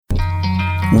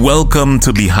Welcome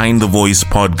to Behind the Voice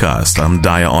podcast. I'm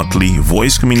Daya Otley,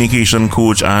 voice communication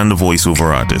coach and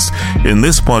voiceover artist. In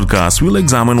this podcast, we'll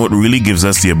examine what really gives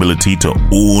us the ability to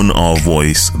own our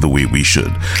voice the way we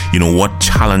should. You know, what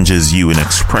challenges you in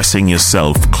expressing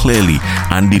yourself clearly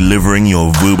and delivering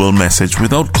your verbal message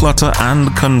without clutter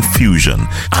and confusion.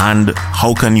 And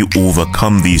how can you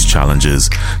overcome these challenges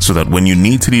so that when you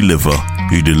need to deliver,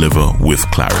 you deliver with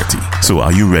clarity. So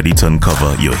are you ready to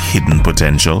uncover your hidden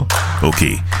potential?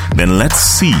 Okay, then let's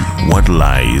see what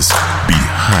lies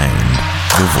behind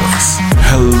the voice.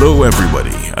 Hello,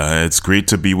 everybody. It's great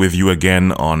to be with you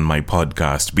again on my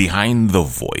podcast, Behind the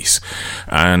Voice.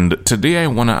 And today I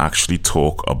want to actually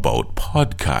talk about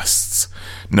podcasts.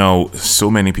 Now,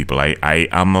 so many people, I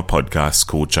am a podcast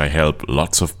coach. I help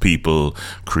lots of people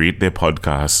create their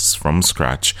podcasts from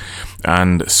scratch.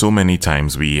 And so many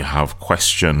times we have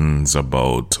questions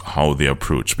about how they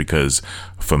approach, because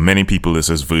for many people, this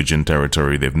is virgin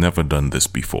territory. They've never done this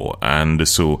before. And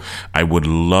so I would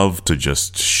love to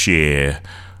just share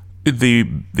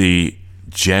the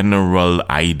general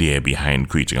idea behind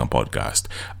creating a podcast.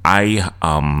 I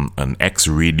am an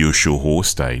ex-radio show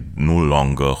host. I no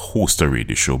longer host a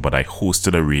radio show, but I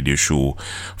hosted a radio show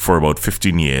for about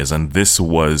 15 years. And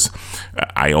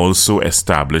I also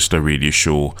established a radio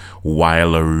show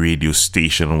while a radio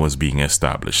station was being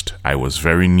established. I was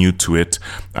very new to it.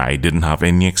 I didn't have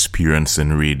any experience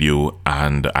in radio,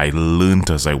 and I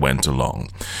learned as I went along.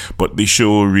 But the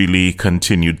show really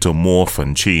continued to morph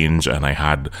and change, and I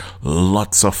had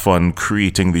lots of fun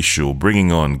creating the show,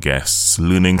 bringing on guests,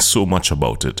 learning so much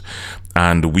about it.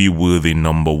 And we were the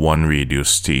number one radio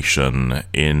station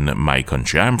in my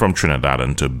country. I'm from Trinidad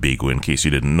and Tobago. In case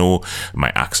you didn't know,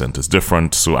 my accent is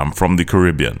different, so I'm from the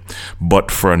Caribbean.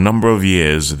 But for a number of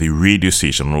years, the radio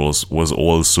station was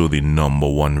also the number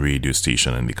one radio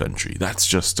station in the country. That's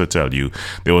just to tell you,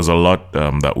 there was a lot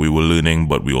that we were learning,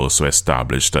 but we also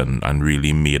established and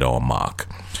really made our mark.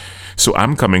 So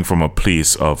I'm coming from a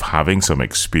place of having some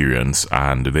experience,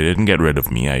 and they didn't get rid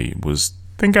of me. I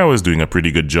think I was doing a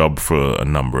pretty good job for a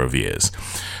number of years.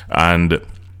 And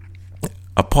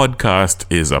a podcast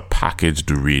is a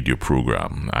packaged radio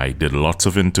program. I did lots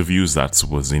of interviews. That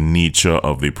was the nature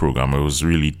of the program. It was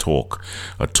really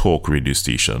a talk radio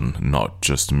station, not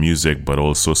just music, but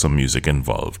also some music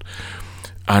involved.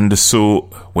 And so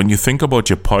when you think about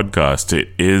your podcast, it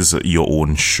is your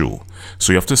own show.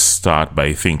 So you have to start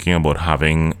by thinking about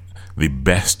having the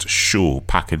best show,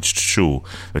 packaged show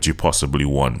that you possibly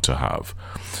want to have.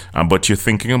 But you're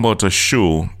thinking about a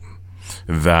show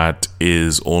that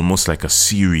is almost like a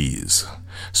series.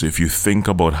 So if you think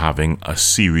about having a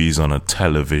series on a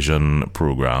television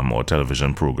program,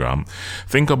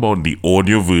 think about the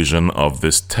audio version of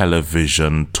this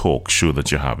television talk show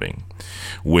that you're having,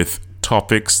 with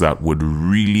topics that would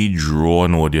really draw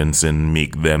an audience and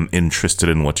make them interested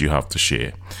in what you have to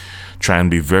share. Try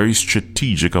and be very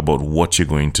strategic about what you're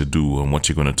going to do and what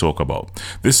you're going to talk about.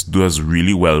 This does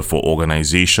really well for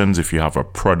organizations if you have a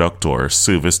product or a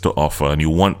service to offer and you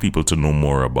want people to know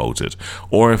more about it.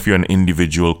 Or if you're an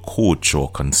individual coach or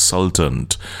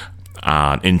consultant,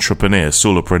 an entrepreneur,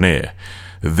 solopreneur.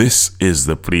 This is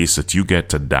the place that you get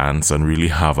to dance and really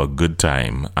have a good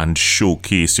time and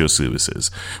showcase your services,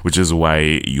 which is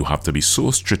why you have to be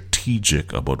so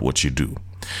strategic about what you do.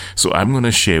 So I'm going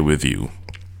to share with you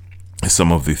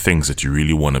some of the things that you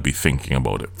really want to be thinking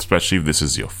about it, especially if this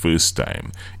is your first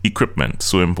time. Equipment,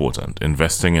 so important.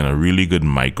 Investing in a really good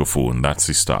microphone, that's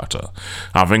the starter.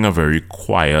 Having a very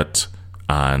quiet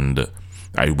and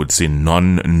I would say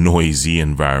non-noisy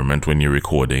environment when you're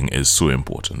recording is so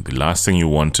important. The last thing you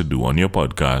want to do on your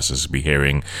podcast is be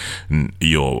hearing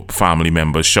your family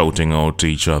members shouting out to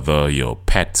each other, your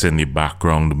pets in the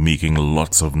background making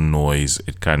lots of noise.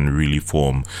 It can really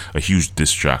form a huge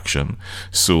distraction.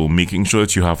 So making sure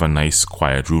that you have a nice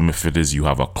quiet room. If it is, you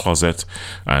have a closet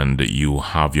and you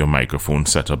have your microphone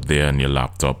set up there and your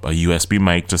laptop. A USB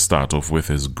mic to start off with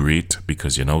is great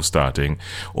because you're now starting.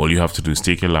 All you have to do is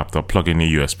take your laptop, plug in your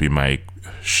USB mic,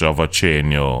 shove a chair in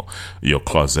your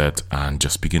closet and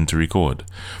just begin to record.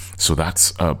 So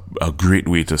that's a great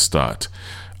way to start.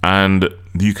 And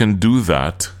you can do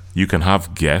that. You can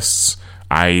have guests.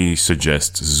 I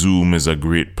suggest Zoom is a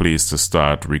great place to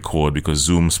start record because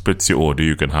Zoom splits your audio.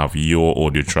 You can have your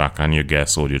audio track and your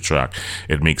guest audio track.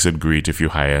 It makes it great if you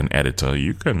hire an editor.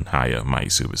 You can hire my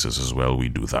services as well. We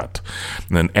do that.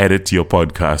 And then edit your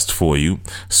podcast for you.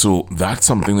 So that's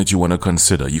something that you want to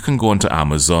consider. You can go onto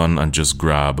Amazon and just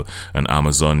grab an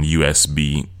Amazon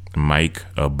USB mic.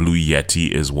 A Blue Yeti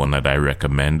is one that I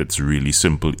recommend. It's really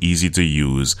simple, easy to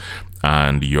use,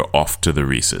 and you're off to the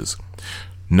races.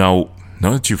 Now,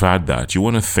 Now that you've had that, you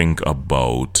want to think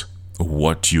about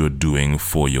what you're doing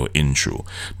for your intro.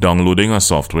 Downloading a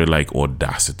software like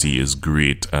Audacity is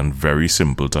great and very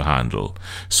simple to handle.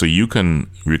 So you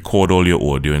can record all your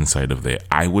audio inside of there.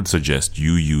 I would suggest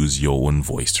you use your own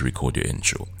voice to record your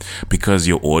intro because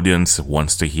your audience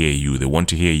wants to hear you. They want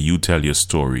to hear you tell your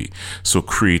story. So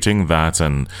creating that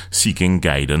and seeking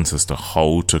guidance as to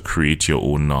how to create your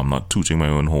own. Now, I'm not tooting my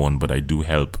own horn, but I do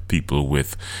help people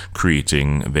with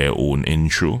creating their own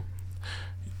intro.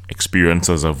 Experience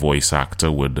as a voice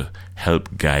actor would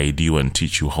help guide you and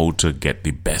teach you how to get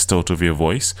the best out of your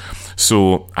voice.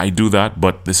 So I do that,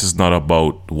 but this is not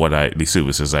about the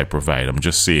services I provide. I'm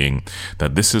just saying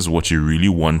that this is what you really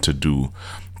want to do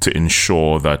to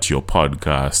ensure that your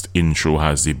podcast intro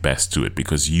has the best to it,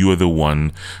 because you are the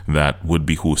one that would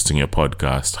be hosting your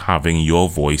podcast. Having your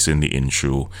voice in the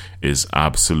intro is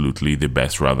absolutely the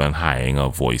best rather than hiring a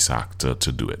voice actor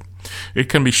to do it. It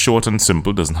can be short and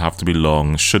simple, doesn't have to be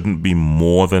long, shouldn't be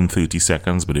more than 30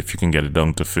 seconds, but if you can get it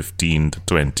down to 15 to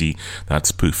 20,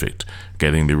 that's perfect.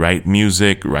 Getting the right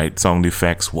music, right sound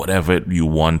effects, whatever you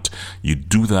want, you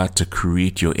do that to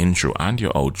create your intro and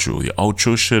your outro. Your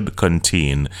outro should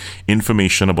contain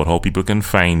information about how people can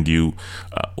find you,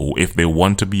 or if they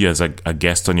want to be as a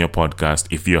guest on your podcast,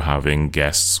 if you're having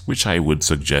guests, which I would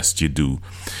suggest you do,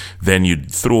 then you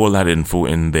throw all that info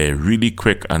in there really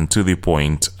quick and to the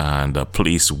point, and a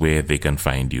place where they can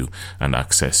find you and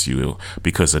access you.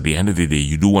 Because at the end of the day,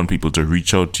 you do want people to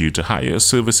reach out to you to hire your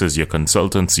services, your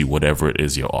consultancy, whatever it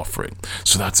is you're offering.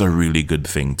 So that's a really good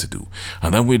thing to do.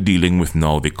 And then we're dealing with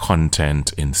now the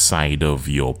content inside of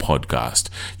your podcast.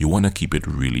 You want to keep it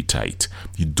really tight.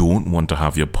 You don't want to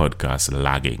have your podcast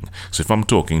lagging. So if I'm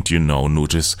talking to you now,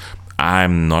 notice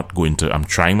I'm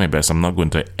trying my best. I'm not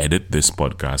going to edit this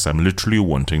podcast. I'm literally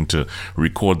wanting to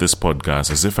record this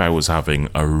podcast as if I was having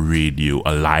a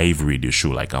live radio show,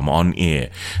 like I'm on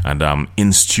air and I'm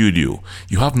in studio.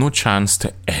 You have no chance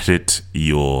to edit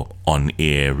your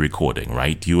on-air recording,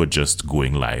 right? You are just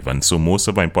going live. And so most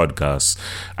of my podcasts,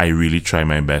 I really try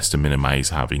my best to minimize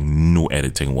having no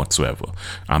editing whatsoever.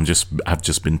 I've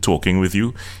just been talking with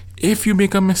you. If you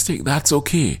make a mistake, that's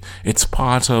okay. It's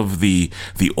part of the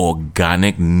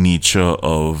organic nature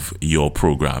of your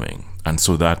programming. And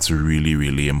so that's really,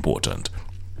 really important.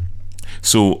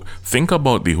 So think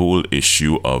about the whole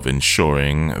issue of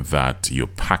ensuring that you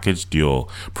packaged your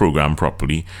program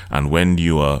properly. And when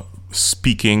you are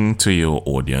speaking to your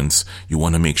audience, you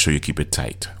want to make sure you keep it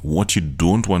tight. What you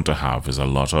don't want to have is a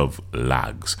lot of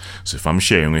lags. So if I'm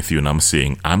sharing with you and I'm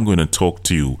saying, I'm going to talk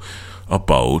to you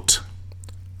about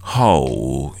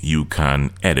how you can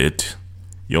edit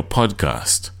your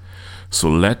podcast. So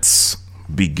let's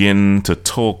begin to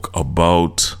talk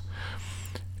about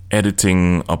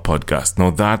editing a podcast.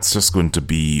 Now that's just going to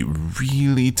be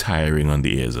really tiring on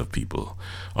the ears of people.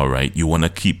 All right. You want to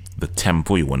keep the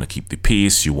tempo. You want to keep the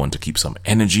pace. You want to keep some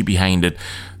energy behind it.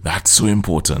 That's so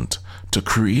important. To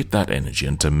create that energy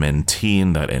and to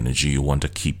maintain that energy, you want to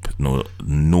keep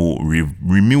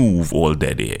remove all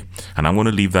dead air. And I'm going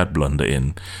to leave that blunder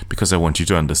in because I want you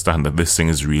to understand that this thing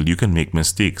is real. You can make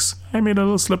mistakes. I made a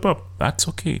little slip up. That's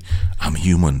okay. I'm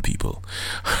human, people.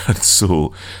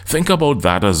 So think about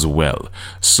that as well.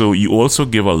 So you also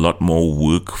give a lot more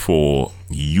work for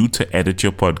you to edit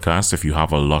your podcast. If you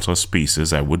have a lot of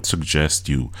spaces, I would suggest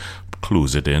you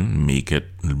close it in,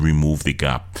 remove the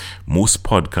gap. Most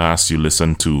podcasts you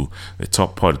listen to, the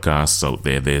top podcasts out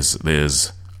there,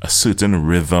 there's a certain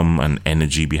rhythm and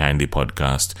energy behind the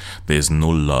podcast. There's no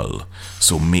lull.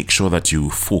 So make sure that you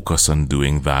focus on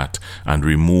doing that and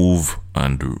remove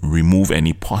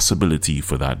any possibility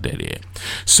for that dead air.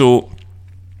 So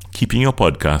keeping your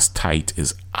podcast tight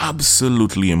is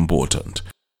absolutely important.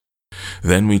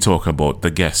 Then we talk about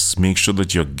the guests. Make sure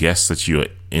that your guests that you're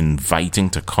inviting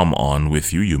to come on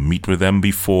with you meet with them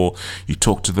before, you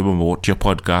talk to them about what your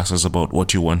podcast is about,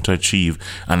 what you want to achieve,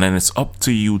 and then it's up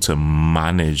to you to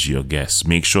manage your guests.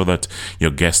 Make sure that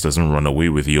your guest doesn't run away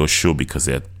with your show because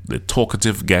they're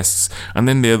talkative guests, and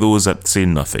then there are those that say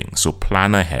nothing. So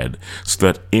plan ahead so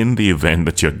that in the event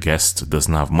that your guest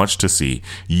doesn't have much to say,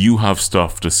 you have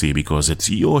stuff to say because it's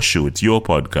your show, it's your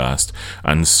podcast,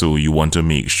 and so you want to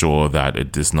make sure that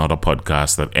it is not a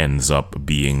podcast that ends up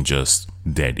being just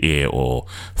dead air or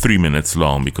 3 minutes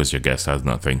long because your guest has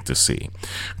nothing to say.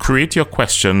 Create your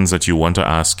questions that you want to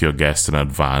ask your guest in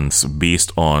advance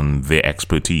based on their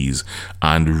expertise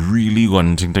and really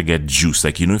wanting to get juice.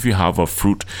 Like, if you have a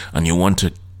fruit and you want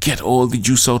to get all the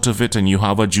juice out of it, and you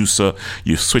have a juicer,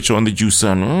 you switch on the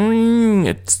juicer and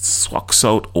it sucks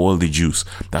out all the juice.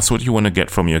 That's what you want to get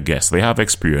from your guests. They have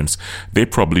experience. They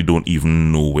probably don't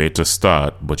even know where to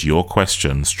start, but your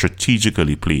question,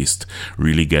 strategically placed,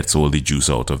 really gets all the juice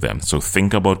out of them. So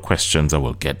think about questions that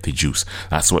will get the juice.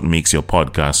 That's what makes your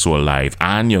podcast so alive,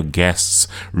 and your guests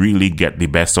really get the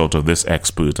best out of this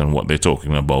expert and what they're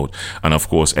talking about. And of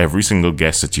course, every single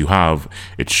guest that you have,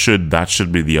 that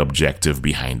should be the objective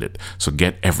behind it. So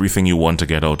get everything you want to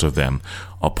get out of them.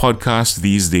 A podcast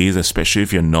these days, especially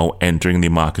if you're now entering the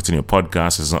market and your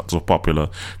podcast is not so popular,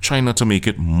 try not to make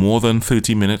it more than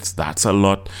 30 minutes. That's a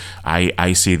lot.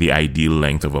 I say the ideal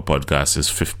length of a podcast is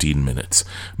 15 minutes.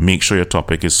 Make sure your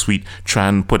topic is sweet. Try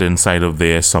and put inside of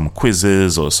there some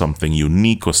quizzes or something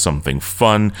unique or something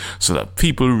fun so that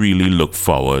people really look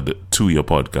forward to your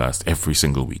podcast every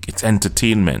single week. It's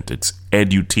entertainment. It's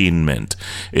edutainment.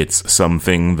 It's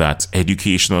something that's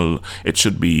educational. It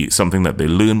should be something that they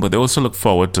learn, but they also look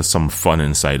forward to some fun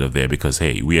inside of there because,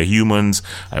 hey, we are humans.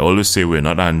 I always say we're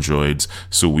not androids.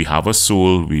 So we have a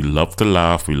soul. We love to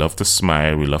laugh. We love to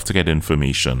smile. We love to get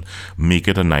information. Make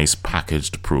it a nice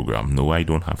packaged program. No, I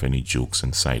don't have any jokes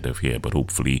inside of here, but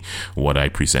hopefully what I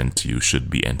present to you should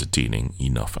be entertaining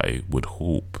enough. I would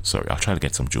hope. Sorry, I'll try to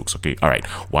get some jokes. Okay. All right.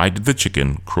 Why did the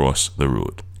chicken cross the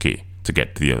road? Okay. To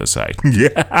get to the other side.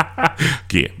 Yeah.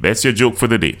 Okay, that's your joke for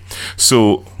the day.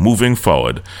 So moving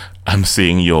forward, I'm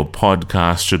saying your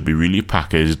podcast should be really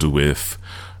packaged with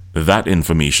that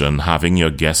information, having your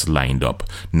guests lined up.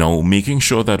 Now, making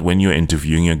sure that when you're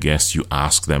interviewing your guests, you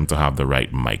ask them to have the right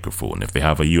microphone. If they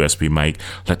have a USB mic,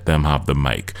 let them have the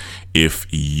mic. If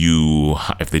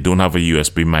they don't have a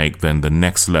USB mic, then the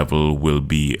next level will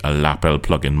be a lapel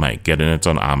plug-in mic. Getting it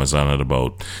on Amazon at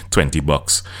about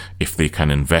 $20. If they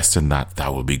can invest in that,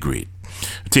 that will be great.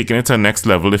 Taking it to the next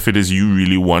level, if it is you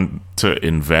really want to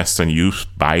invest and you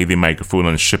buy the microphone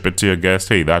and ship it to your guest,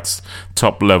 hey, that's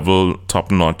top level, top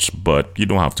notch, but you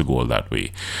don't have to go all that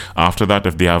way. After that,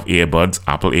 if they have earbuds,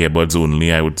 Apple earbuds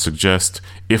only, I would suggest.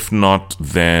 If not,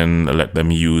 then let them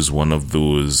use one of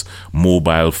those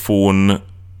mobile phone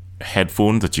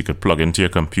headphones that you could plug into your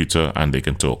computer and they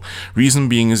can talk. Reason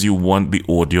being is you want the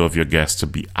audio of your guest to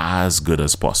be as good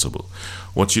as possible.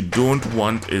 What you don't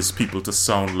want is people to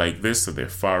sound like this, that they're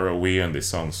far away and they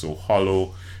sound so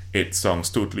hollow. It sounds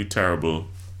totally terrible.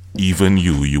 Even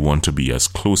you want to be as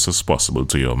close as possible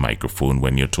to your microphone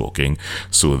when you're talking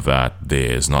so that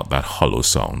there's not that hollow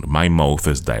sound. My mouth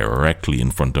is directly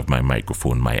in front of my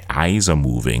microphone. My eyes are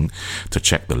moving to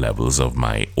check the levels of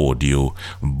my audio,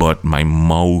 but my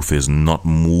mouth is not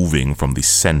moving from the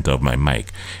center of my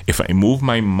mic. If I move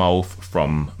my mouth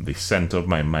from the center of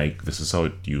my mic, this is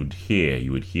how you would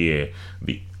hear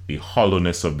the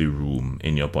hollowness of the room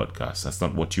in your podcast. That's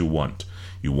not what you want.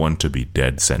 You want to be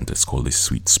dead center. It's called a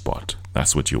sweet spot.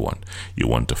 That's what you want. You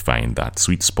want to find that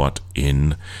sweet spot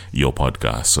in your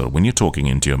podcast. So when you're talking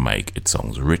into your mic, it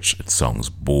sounds rich, it sounds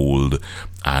bold,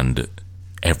 and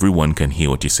everyone can hear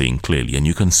what you're saying clearly, and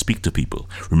you can speak to people.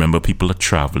 Remember, people are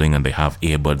traveling and they have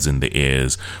earbuds in their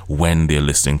ears when they're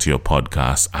listening to your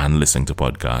podcast and listening to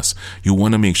podcasts. You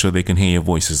want to make sure they can hear your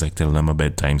voices like telling them a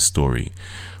bedtime story.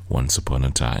 Once upon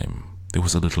a time, there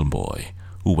was a little boy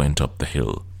who went up the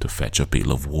hill to fetch a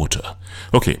pail of water.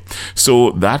 Okay,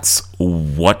 so that's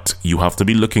what you have to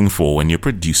be looking for when you're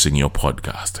producing your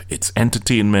podcast. It's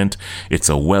entertainment, it's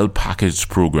a well-packaged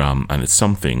program, and it's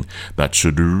something that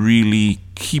should really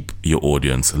keep your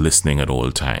audience listening at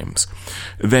all times.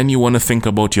 Then you want to think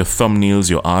about your thumbnails,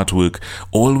 your artwork.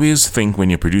 Always think when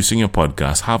you're producing your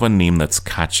podcast, have a name that's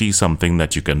catchy, something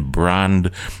that you can brand,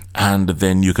 and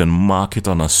then you can mark it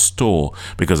on a store.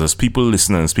 Because as people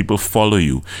listen and as people follow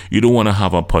you, you don't want to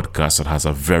have a podcast that has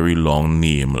a very long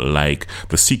name like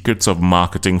The Secrets of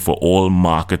Marketing for All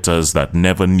Marketers That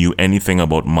Never Knew Anything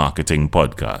About Marketing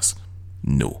Podcast.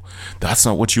 No, that's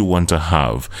not what you want to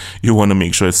have. You want to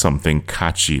make sure it's something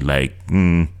catchy like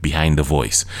Behind the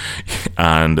Voice,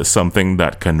 and something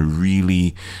that can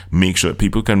really make sure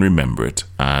people can remember it,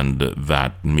 and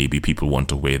that maybe people want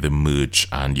to wear the merch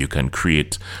and you can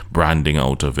create branding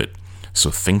out of it. So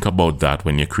think about that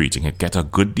when you're creating it. Get a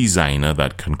good designer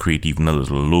that can create even a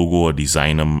little logo or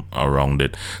design around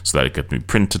it so that it can be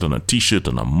printed on a t-shirt,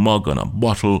 on a mug, on a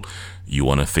bottle. You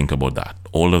want to think about that.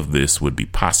 All of this would be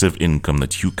passive income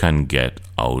that you can get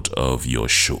out of your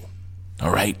show.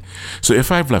 All right. So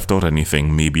if I've left out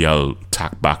anything, maybe I'll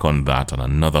tack back on that on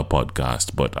another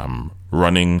podcast, but I'm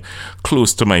running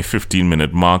close to my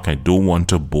 15-minute mark. I don't want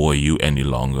to bore you any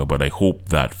longer, but I hope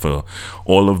that for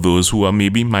all of those who are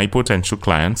maybe my potential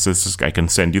clients, I can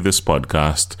send you this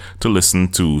podcast to listen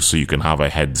to so you can have a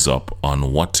heads up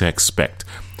on what to expect.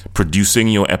 producing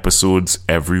your episodes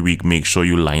every week. Make sure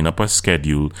you line up a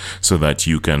schedule so that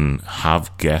you can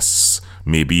have guests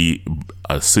maybe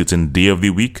a certain day of the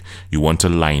week. You want to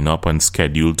line up and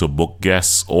schedule to book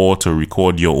guests or to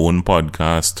record your own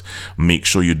podcast. Make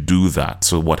sure you do that.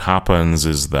 So what happens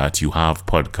is that you have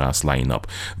podcasts line up.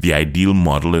 The ideal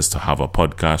model is to have a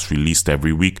podcast released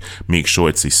every week. Make sure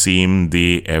it's the same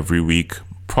day every week,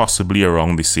 possibly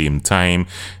around the same time.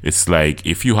 It's like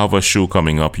if you have a show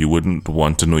coming up, you wouldn't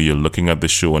want to know you're looking at the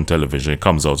show on television. It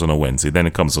comes out on a Wednesday, then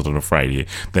it comes out on a Friday,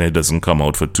 then it doesn't come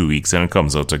out for 2 weeks, then it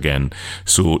comes out again.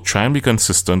 So try and be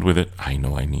consistent with it. I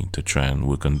know I need to try and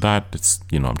work on that. It's,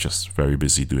 I'm just very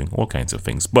busy doing all kinds of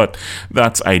things, but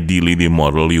that's ideally the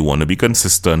model. You want to be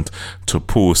consistent to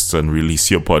post and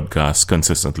release your podcast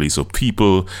consistently so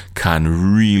people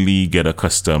can really get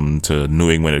accustomed to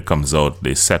knowing when it comes out.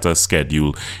 They set a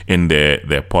schedule in their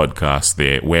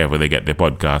podcast, wherever they get their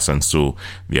podcast, and so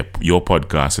your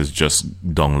podcast is just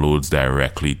downloads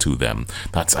directly to them.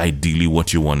 That's ideally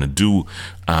what you want to do.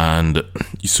 And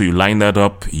so you line that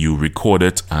up, you record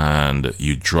it, and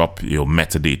you drop your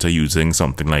metadata using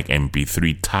something like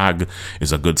MP3 Tag.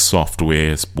 Is a good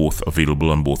software. It's both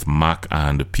available on both Mac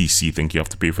and PC. I think you have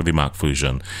to pay for the Mac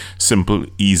version. Simple,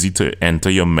 easy to enter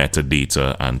your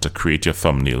metadata and to create your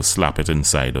thumbnail, slap it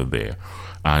inside of there.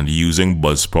 And using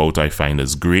Buzzsprout, I find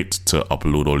is great to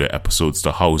upload all your episodes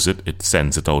to house it. It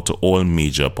sends it out to all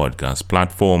major podcast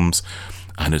platforms,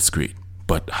 and it's great.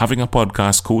 But having a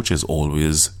podcast coach is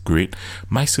always great.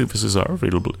 My services are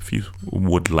available if you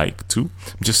would like to.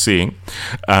 I'm just saying.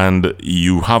 And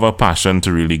you have a passion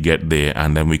to really get there,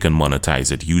 and then we can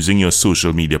monetize it. Using your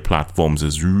social media platforms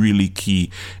is really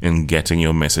key in getting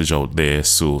your message out there.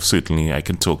 So certainly I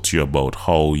can talk to you about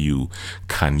how you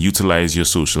can utilize your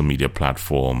social media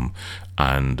platform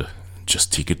and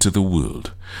just take it to the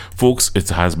world. Folks, it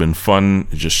has been fun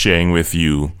just sharing with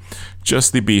you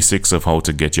just the basics of how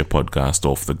to get your podcast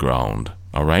off the ground.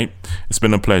 All right? It's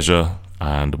been a pleasure,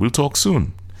 and we'll talk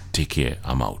soon. Take care.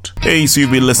 I'm out. Hey, so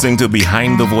you've been listening to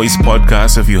Behind the Voice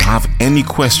podcast. If you have any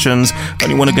questions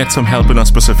and you want to get some help in a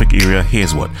specific area,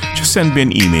 here's what. Just send me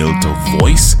an email to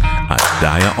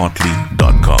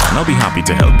voice@diaotley.com, and I'll be happy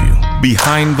to help you.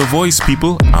 Behind the Voice,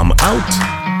 people, I'm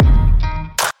out.